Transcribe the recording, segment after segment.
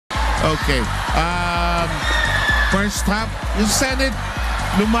Okay. First half, yung Senate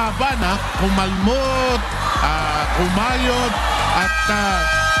lumaban, kumalmot, kumayod, at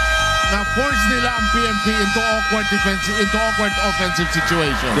na-force nila ang PNP into awkward offensive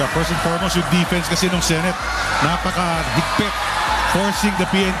situation. Yeah, first and foremost, yung defense kasi ng Senate, napaka-higpit, forcing the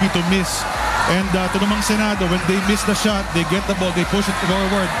PNP to miss. And to namang Senado, when they miss the shot, they get the ball, they push it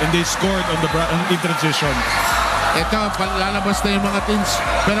forward, and they scored on in transition. Ito, lalabas na yung mga teams.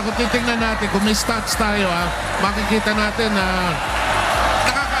 Pero kung titingnan natin, kung may stats tayo, makikita natin na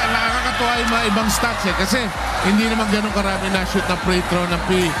nakakatuwa yung mga ibang stats kasi hindi naman ganun karami na shoot na free throw ng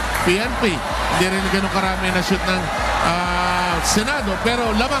PNP. Hindi rin ganun karami na shoot ng Senado, pero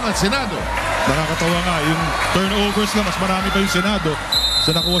lamang ang Senado. Nakakatawa nga, yung turnovers nga, mas marami pa yung Senado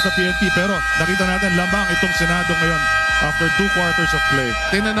sa nakuha sa PNP. Pero nakita natin lamang itong Senado ngayon after 2 quarters of play.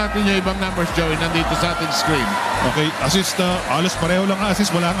 Tingnan natin yung ibang numbers, Joey, nandito sa ating screen. Okay, assist, halos pareho lang assist,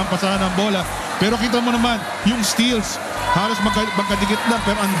 wala kang pasahan ng bola. Pero kita mo naman, yung steals, halos magkadikit lang,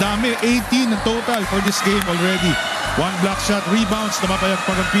 pero ang dami, 18 ang total for this game already. 1 block shot, rebounds na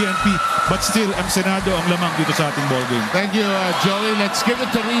mapayagpag ang PNP, but still, ang Senado ang lamang dito sa ating ballgame. Thank you, Joey. Let's give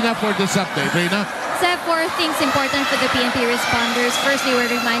it to Rina for this update. Rina? Seth, 4 things important for the PNP responders. First, they were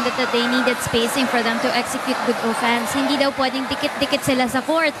reminded that they needed spacing for them to execute good offense. Hindi daw pwedeng dikit-dikit sila sa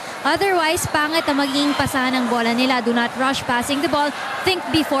court. Otherwise, pangit ang magiging pasahan ng bola nila. Do not rush passing the ball. Think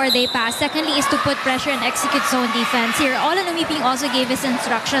before they pass. Secondly is to put pressure and execute zone defense. Here, Olan Umiping also gave his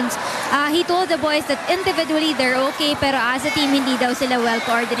instructions. He told the boys that individually they're okay, pero as a team, hindi daw sila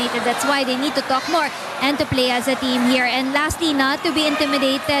well-coordinated. That's why they need to talk more and to play as a team here. And lastly, not to be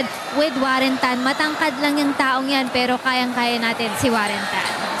intimidated with Warrentan. Matangkad lang yung taong yan, pero kayang-kaya natin si Warrentan.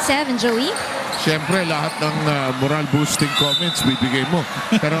 7, Joey? Siyempre, lahat ng moral-boosting comments bibigay mo.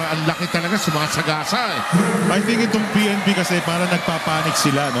 Pero ang laki talaga, sumasagasa eh. I think itong PNP kasi parang nagpapanik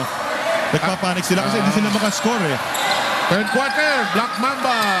sila, no? Nagpapanik sila kasi hindi sila makascore eh. Third quarter, Black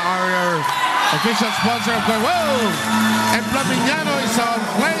Mamba, our official sponsor of the world. And Flaminiano is on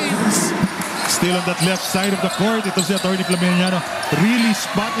flames. Still on that left side of the court, ito si Atty. Flaminiano really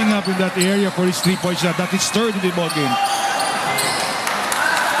spotting up in that area for his 3-point shot. That is third in the ball game.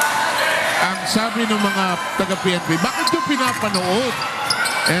 Ang sabi ng mga taga-PNP, bakit yung pinapanood?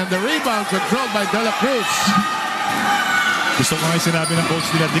 And the rebound controlled by De La Cruz. Gusto ko nga yung sinabi ng coach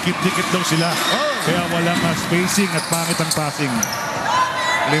nila, dikit-dikit daw sila. Kaya walang spacing at pangit ang passing.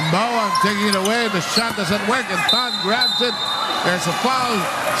 Limbawan taking it away. The shot doesn't work and Tan grabs it. There's a foul.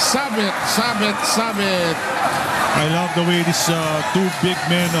 Sabit. I love the way these 2 big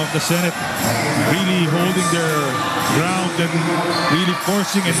men of the Senate really holding their ground and really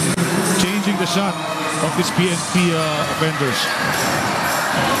forcing and changing the shot of these PNP offenders.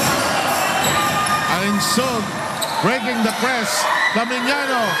 Alinsog breaking the press.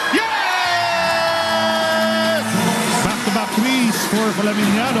 Flaminiano. Yes! Back-to-back threes for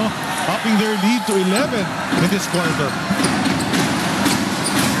Flaminiano, upping their lead to 11 in this quarter.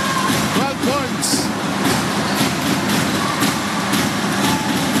 12 points.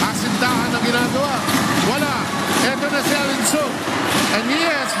 Asintahan ang ginagawa. Wala. Ito na si Alinsog. And he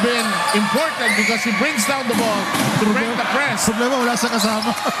has been important because he brings down the ball to break the press. Problema, wala sa kasama.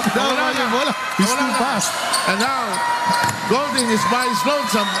 Wala yung bola. He's too fast. And now, Golding is by his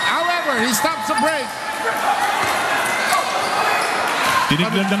lonesome. However, he stops the break.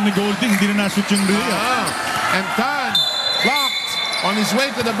 Tiniglan lang ni Golding, hindi na nashoot yung real. And Tan blocked on his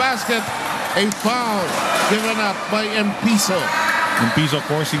way to the basket. A foul given up by Mpiso. Mpiso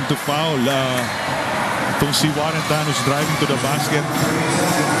forcing to foul. Itong si Warrentan who's driving to the basket.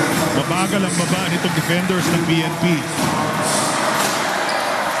 Mabagal ang baba nitong defenders ng BMP.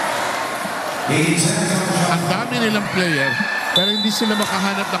 Ang dami nilang player, pero hindi sila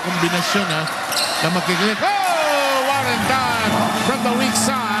makahanap ng kombinasyon na magkikilit. Oh! Warrentan from the weak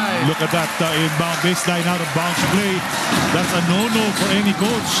side. Look at that inbound baseline out of bounds play. That's a no-no for any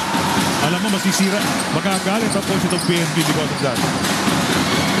coach. Alam mo, masisira. Magagalit ang coach itong PNP because of that.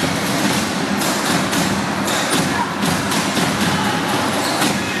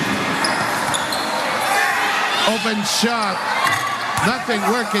 Open shot. Nothing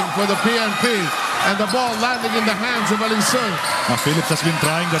working for the PNP. And the ball landing in the hands of Alinsog. Phillips has been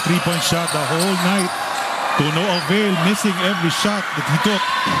trying the 3-point shot the whole night. To no avail, missing every shot that he took.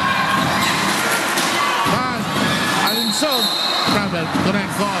 But Alinsog travel.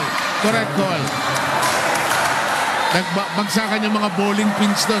 Correct call. Nagbagsakan yung mga bowling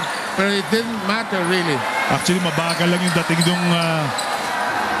pins doon. Pero it didn't matter really. Actually, mabagal lang yung dating yung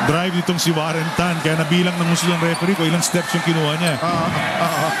drive nitong si Warrentan. Kaya nabilang ng musul ng referee ko ilang steps yung kinuha niya.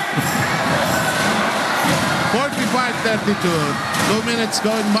 45 35-32. 2 minutes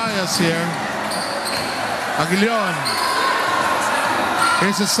going by us here. Aguilion.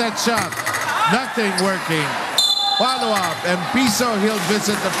 Here's a set shot. Nothing working. Follow up. And Piso, he'll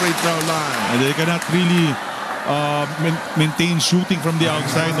visit the free throw line. And they cannot really maintain shooting from the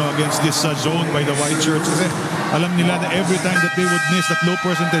outside against this zone by the white shirts. Kasi alam nila na every time that they would miss that low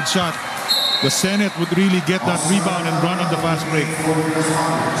percentage shot, the Senate would really get that rebound and run on the fast break.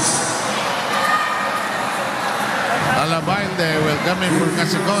 Alabainde will come in for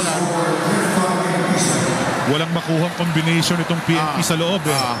Casicola. Walang makuhang combination itong PNP sa loob.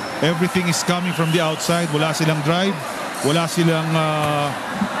 Everything is coming from the outside. Wala silang drive. Wala silang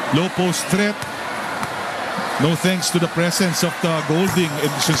low post threat. No thanks to the presence of the Golding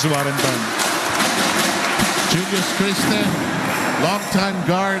in Suwarentan. Julius Christen, longtime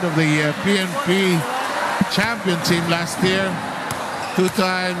guard of the PNP champion team last year. 2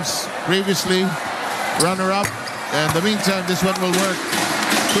 times previously runner-up. And in the meantime, this one will work.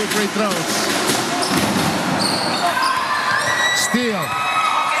 2 free throws. Steal.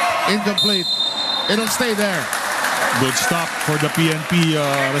 Incomplete. It'll stay there. Good stop for the PNP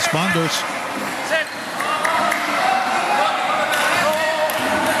responders.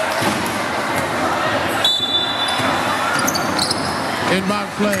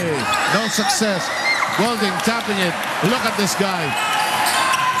 Inbound play. No success. Golding tapping it. Look at this guy.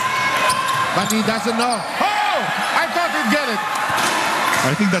 But he doesn't know. Oh! I thought he'd get it.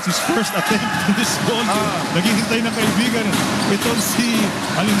 I think that's his first attempt in this goal. Naghihintay ng kaibigan. Itong si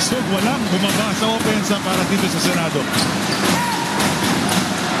Alinsog walang bumaba sa opensa para dito sa Senado.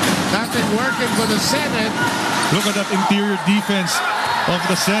 Nothing working for the Senate. Look at that interior defense of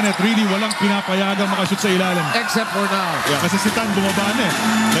the Senate. Really walang pinapayagang makashoot sa ilalim. Except for now. Yeah, kasi si Tan bumaba na eh.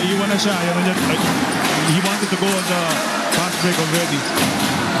 Naiiwan na siya. He wanted to go on the fast break already.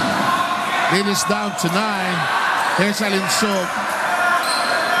 It is down to 9. Here's Alinsog.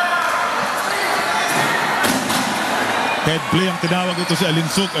 Head play ang tinawag ito si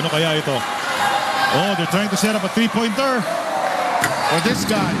Alinsug. Ano kaya ito? Oh, they're trying to set up a three-pointer. For this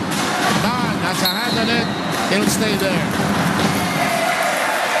guy. Don has a hand on it. He'll stay there.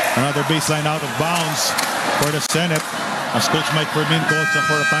 Another baseline out of bounds for the Senate as Coach Mike Fermin calls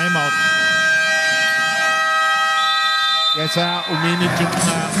for a timeout. Kesa uminit yung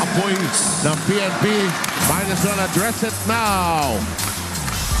apoy ng PNP. Might as well address it now.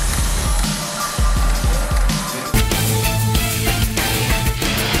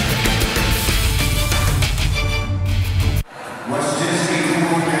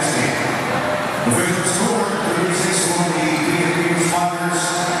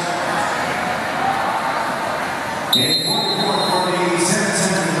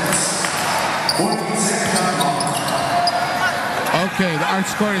 Okay, the art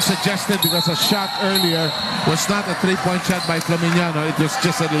score is suggested because a shot earlier was not a three-point shot by Flaminiano. It was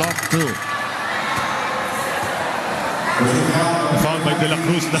just a long two. Foul by De La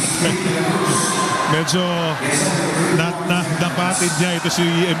Cruz. Medyo napatid niya ito si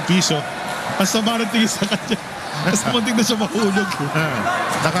Piso. Ang sama ng tingin sa kanya. Mas muntik na siya mahulog.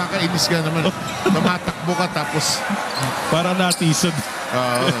 Nakakainis ka naman. Tumatakbo ka tapos para natisod.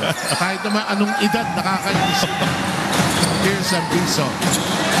 Kahit naman anong edad, nakakainis. Here's a Piso.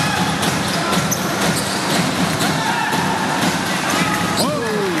 Oh!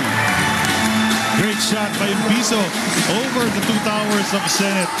 Great shot by Piso over the 2 towers of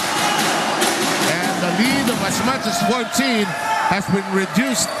Senate. And the lead of as much as 14 has been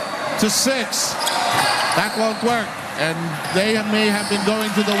reduced to 6. That won't work. And they may have been going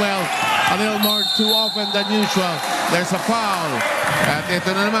to the well a little more too often than usual. There's a foul. At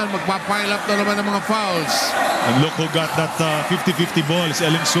ito na naman, magpapile up na naman ng mga fouls. And look who got that 50-50 ball. Si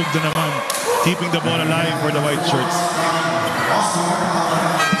Alinsug na naman, keeping the ball alive for the white shirts.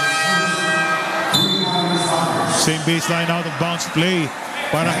 Same baseline out of bounds play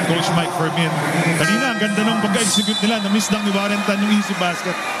para Coach Mike Fermin. Kanina, ang ganda ng pag-execute nila. Na-miss lang ni Warrenton yung easy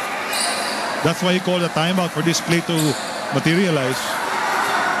basket. That's why he called a timeout for this play to materialize.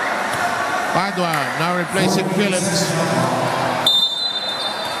 Padua now replacing Phillips.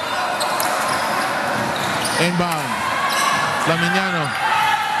 Inbound. Flaminiano.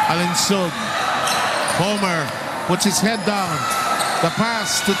 Alinsug. Homer puts his head down. The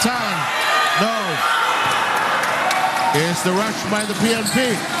pass to Tan. No. Here's the rush by the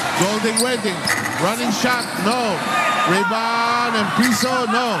PNP. Golding waiting. Running shot. No. Rebound and Piso.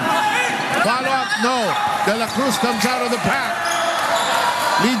 No. Follow up. No. De La Cruz comes out of the pack.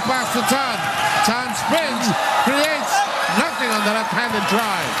 Lead pass to Tan. Tan spins. Creates nothing on the left-handed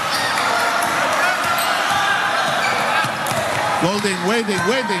drive. Golding waiting.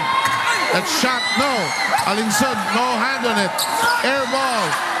 That shot, no. Alinsod, no hand on it. Air ball.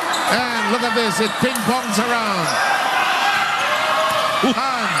 And look at this, it ping-pongs around.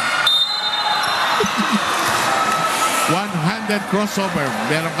 Hand. One-handed crossover.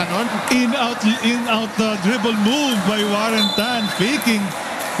 Meron ka nun? In-out dribble move by Warren Tan, faking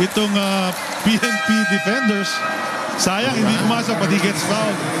itong PNP defenders. Sayang, hindi pumasok, but he gets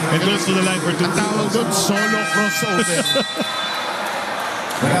fouled and goes to the line for 2. Ang tawag doon, solo crossover.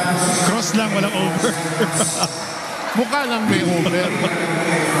 Cross lang, walang over. Mukha lang may over.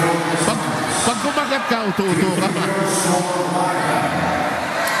 Pag kumagat ka, uto-uto ka pa.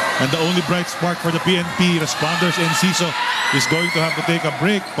 And the only bright spark for the PNP responders, Enciso, is going to have to take a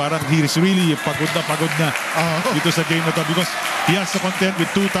break. Parang he is really pagod na dito sa game na to, because he has to contend with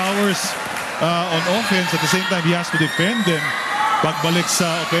 2 towers on offense. At the same time, he has to defend them pagbalik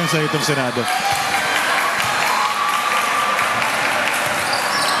sa offense itong Senado.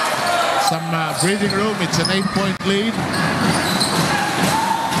 Some breathing room. It's an 8-point lead.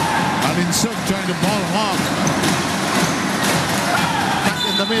 Alinsug trying to ball hog. Back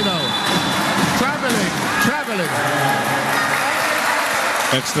in the middle. Traveling.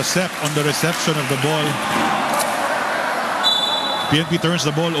 Extra step on the reception of the ball. PNP turns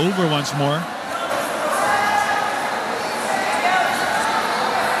the ball over once more.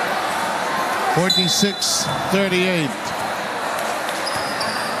 (46-38).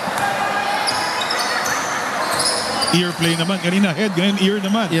 Ear play naman. Kanina head, ngayon ear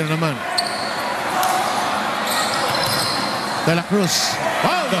naman. Ear naman. De La Cruz.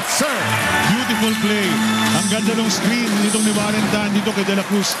 Oh, sir! Beautiful play. Ang ganda ng screen nitong ni Valentan dito kay De La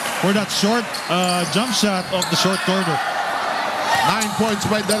Cruz for that short jump shot of the short corner. 9 points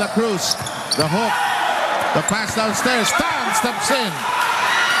by De La Cruz. The hook. The pass downstairs. Tan steps in.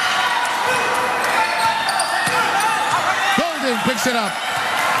 Golden picks it up.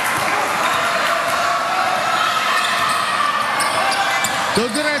 Do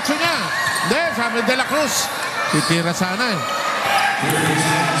diretso niya. Hindi, sabi De La Cruz. Titira sana eh.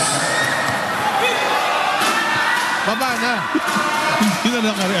 Baba na. Hindi na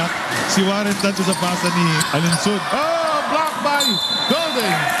nakareact si Warren Tan sa pasa ni Alinsud. Oh, blocked by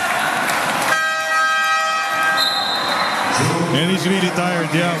Golden. And he's really tired.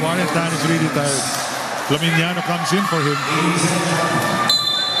 Yeah, Warren Tan is really tired. Flaminiano comes in for him.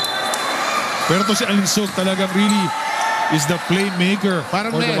 Pero to si Alinsud talagang really is the playmaker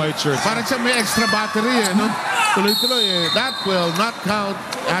for the white shirts. Parang siya may extra battery eh, no? Tuloy-tuloy eh. That will not count.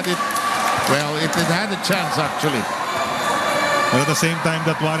 It had a chance actually. But at the same time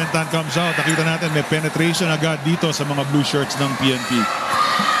that Warren Tan comes out, nakita natin may penetration agad dito sa mga blue shirts ng PNP.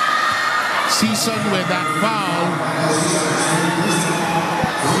 Season with that foul.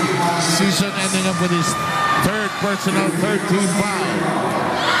 Season ending up with his third team foul.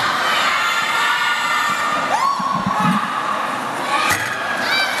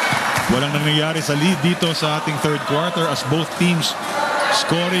 Walang nangyayari sa lead dito sa ating third quarter as both teams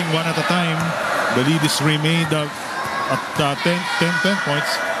scoring one at a time. The lead is remained at 10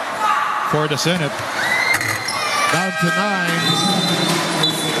 points for the Senate. Down to 9.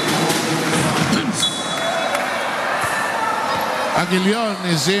 Aguilion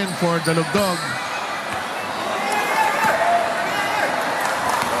is in for the Lugdog.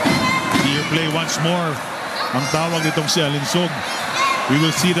 Here play once more. Ang tawag nitong si Alinsog. We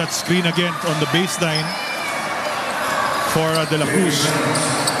will see that screen again on the baseline for De La Cruz.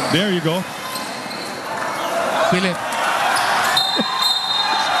 There you go. Pilit.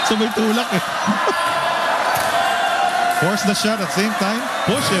 So may tulak eh. Force the shot at the same time.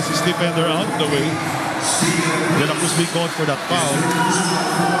 Pushes his defender out the way. De La Cruz being called for that foul.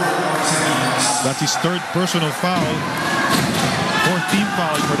 That's his third personal foul. Fourth team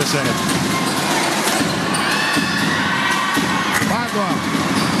foul for the Senate.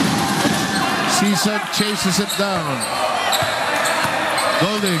 Season chases it down.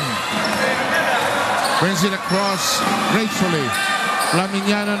 Golding brings it across gracefully.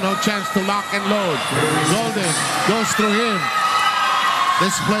 Flaminiano, no chance to lock and load. Golding goes through him.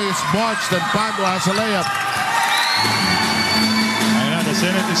 This play is botched and Padua has a layup. Ayan na, the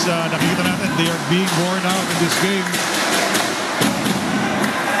Senate is, nakikita natin, they are being worn out in this game.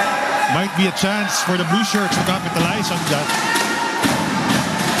 Might be a chance for the blue shirts to capitalize on that.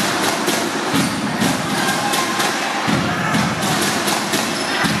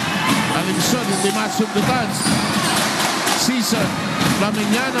 Alinsod, hindi masundutan. Season,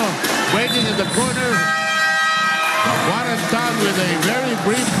 Flaminiano waiting in the corner. Warren Tan with a very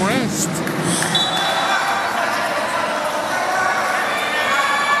brief rest.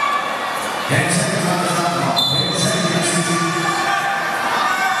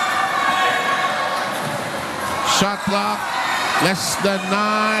 Less than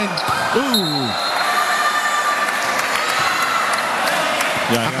 9. Ooh.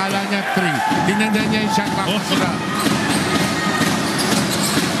 Yeah, Akala niya 3. Tinanda niya yung shot clock sila.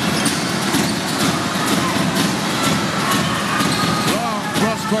 Long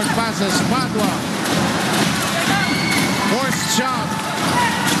cross-court passes. Padua. Forced shot.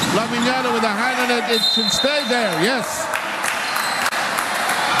 Lamignano with a hand on it. It should stay there. Yes.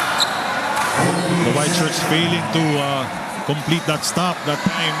 The white shirts failing to complete that stop that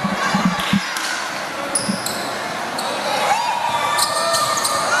time.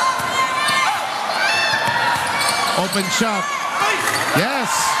 Open shot.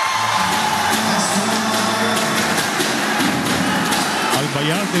 Yes.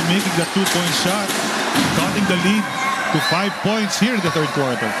 Albayalde making the 2-point shot, cutting the lead to 5 points here in the third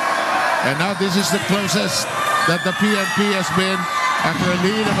quarter. And now this is the closest that the PNP has been after a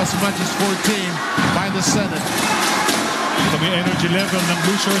lead of as much as 14 by the Senate. Ito may energy level ng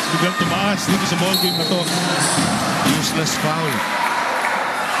Blue Shirts biglang tumaas dito sa ball game na to. Useless foul.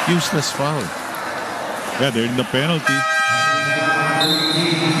 Useless foul. Yeah, they're in the penalty.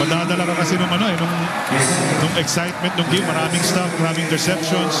 Madadala ka kasi nung excitement ng game. Maraming stuff, maraming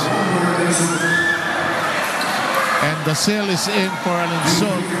interceptions. And the sale is in for Alan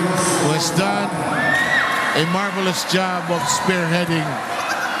Sog, who has done a marvelous job of spearheading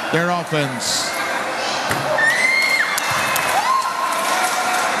their offense.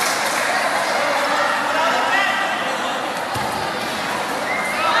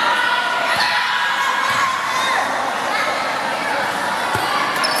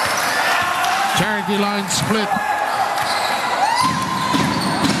 Charity line split.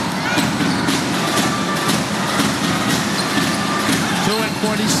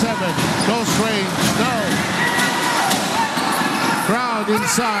 47, close range, no. Crowd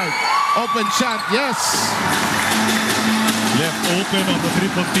inside, open shot, yes. Left open on the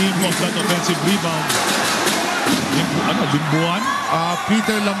triple team of that offensive rebound. Limbuan?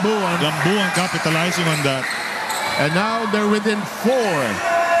 Peter Lambuan. Lambuan capitalizing on that. And now they're within 4.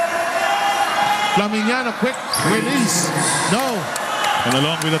 Flamignano, quick release, no. And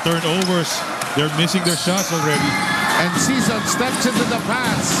along with the turnovers, they're missing their shots already. And Season steps into the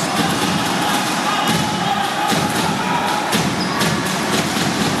pass.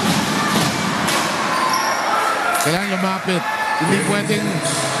 Kailangan lumapit. Hindi pwedeng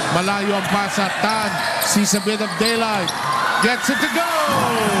malayo ang pasa. Tan sees a bit of daylight. Gets it to go!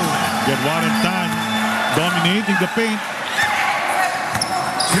 Get Warren Tan dominating the paint.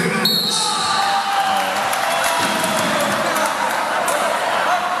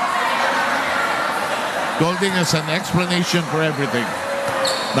 Golding has an explanation for everything.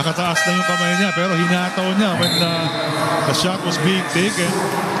 Nakataas na yung kamay niya pero hinataw niya when the shot was being taken.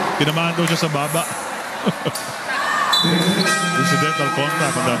 Tinamaan daw siya sa baba. Incidental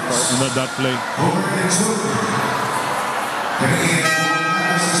contact on that play.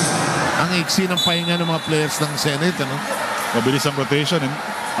 Ang iksi ng pahinga ng mga players ng Senate, ano? Mabilis ang rotation and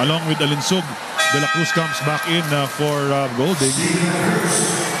along with Alinsug, De La Cruz comes back in for Golding.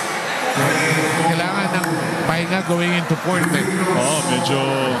 Kailangan ng pahinga going into fourth. Oo, medyo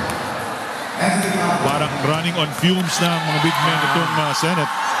parang running on fumes na mga big men itong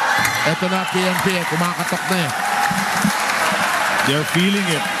Senate. Ito na PNP, kumakatok na eh. They're feeling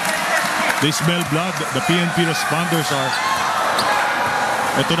it. They smell blood. The PNP responders are.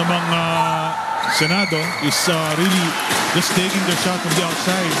 Ito namang Senado is really just taking their shot from the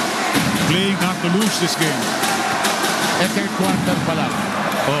outside. Playing not to lose this game. Third quarter pala.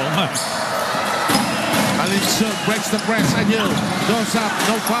 Oo nga. Alinsug breaks the press. Agil goes up.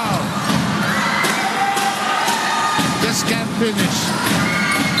 No foul. Just can't finish.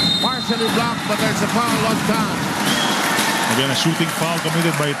 Partially blocked, but there's a foul on Tan. Again, a shooting foul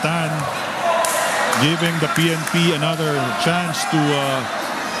committed by Tan, giving the PNP another chance to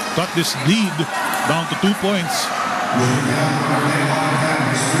cut this lead down to 2 points.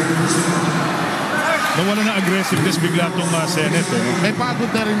 Nawala na aggressiveness bigla itong Senate. May pagod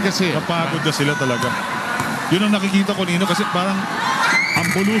na rin kasi. Napagod na sila talaga. Yun ang nakikita ko nino kasi parang ang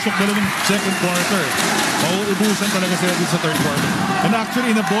bulusok na ng second quarter. Mauubusan talaga sila dito sa third quarter. And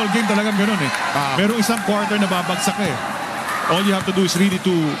actually, in a ball game talagang gano'n eh. Pero isang quarter na babagsak eh. All you have to do is really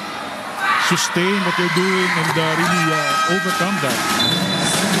to sustain what you're doing and really overcome that.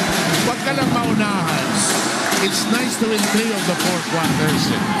 Huwag ka lang maunahan. It's nice to win 3 of the 4 quarters.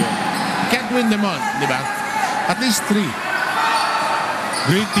 Can't win them all, di ba? At least 3.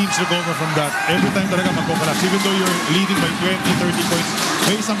 Great teams recover from that. Every time talaga magpo-collapse. Even though you're leading by 20, 30 points,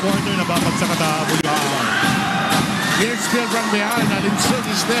 may isang quarter na babagsak at hahabol yung iba. Here's still from behind. Alinsug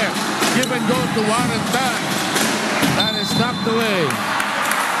is there. Give and go to Warren Tan. That is It's knocked away.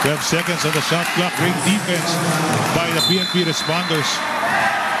 12 seconds on the shot clock. Great defense by the PNP responders.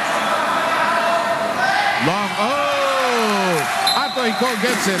 Long. Oh! Atoyko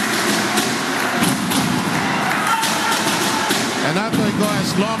gets it. And Atoyko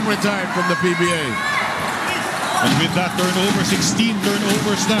has long retired from the PBA. And with that turnover, 16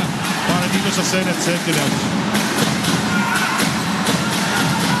 turnovers na para dito sa Sentinels.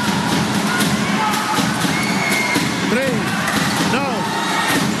 Three. No.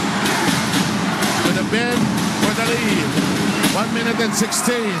 With a bid for the lead. 1 minute and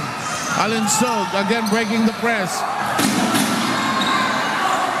 16. Alin Sog again breaking the press.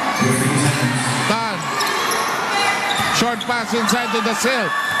 Tan. Short pass inside to the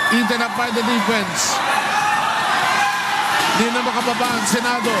cell. Eaten up by the defense. Hindi na makababa ang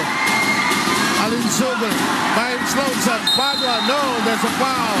Senado. Alin Sog by Sloan. Padua. No, there's a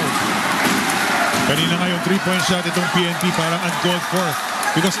foul. Kanina nga yung 3-point shot itong PNP parang uncalled for.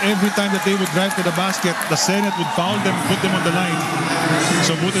 Because every time that they would drive to the basket, the Senate would foul them, put them on the line.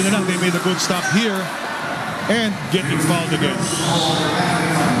 So buti na lang, they made a good stop here and getting fouled again.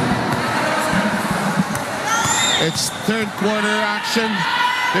 It's third quarter action,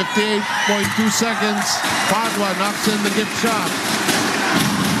 58.2 seconds. Padua knocks in the gift shot.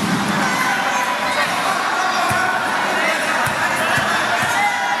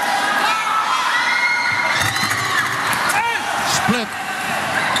 Split.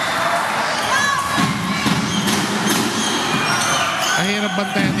 Mahirap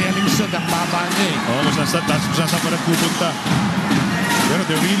bantayan ni Alingsod ang baba niya eh. Oo, saan pa nagpupunta. Pero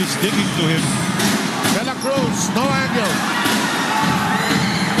they're really sticking to him. De La Cruz, no angle.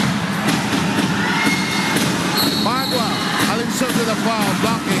 Padua, Alingsod to the foul,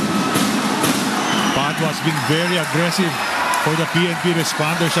 blocking. Padua's been very aggressive for the PNP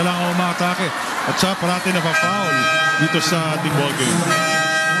responder. Siya lang ang umatake. At siya parati na pa-foul dito sa ating ball game.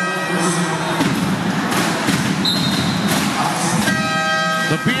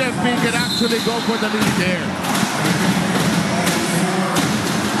 The PNP can actually go for the lead there.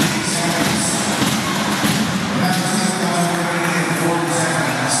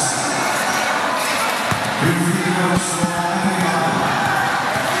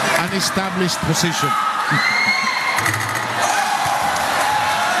 Unestablished position.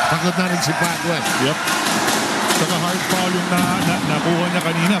 Pagod na rin si Padua. Yep. Saka hard foul yung nakuha niya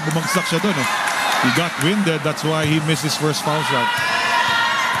kanina. Bumagsak siya doon eh. He got winded. That's why he missed his first foul shot.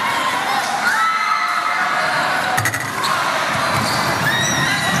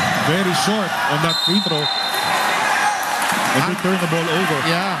 Very short on that free throw. And they turn the ball over.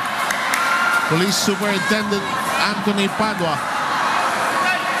 Yeah. Police Superintendent Anthony Padua.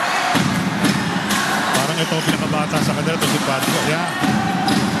 Parang ito pinakabata sa kanila to si Padua. Yeah.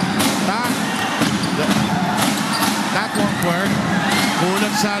 That won't work.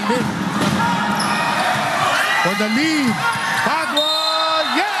 Kulang Salvi. For the lead. Padua,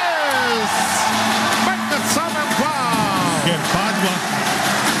 yes! Back the summer foul. Again, Padua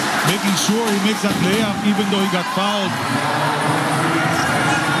making sure he makes that layup even though he got fouled.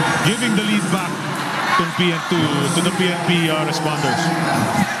 Giving the lead back to the PNP responders.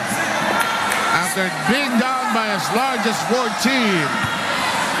 After being down by as large as 14.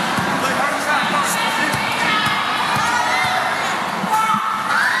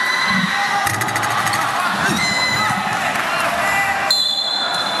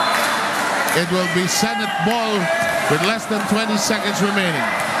 It will be Senate ball with less than 20 seconds remaining.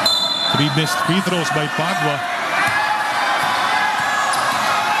 3 missed free throws by Padua.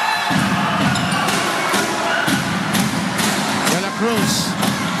 De La Cruz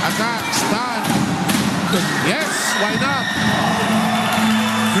attacks, stand. Yes, why not?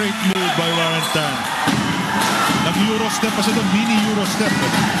 Great move by Warren Tan. Nag-Euro step pa siya doon, mini Euro step.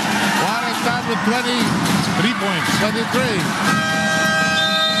 Warren Tan with 3 points. 23.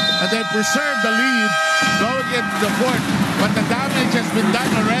 And they preserve the lead going into the fourth. But the damage has been done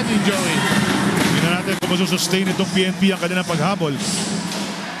already, Joey. Tingnan natin kung masusustain itong PNP ang kanilang paghabol.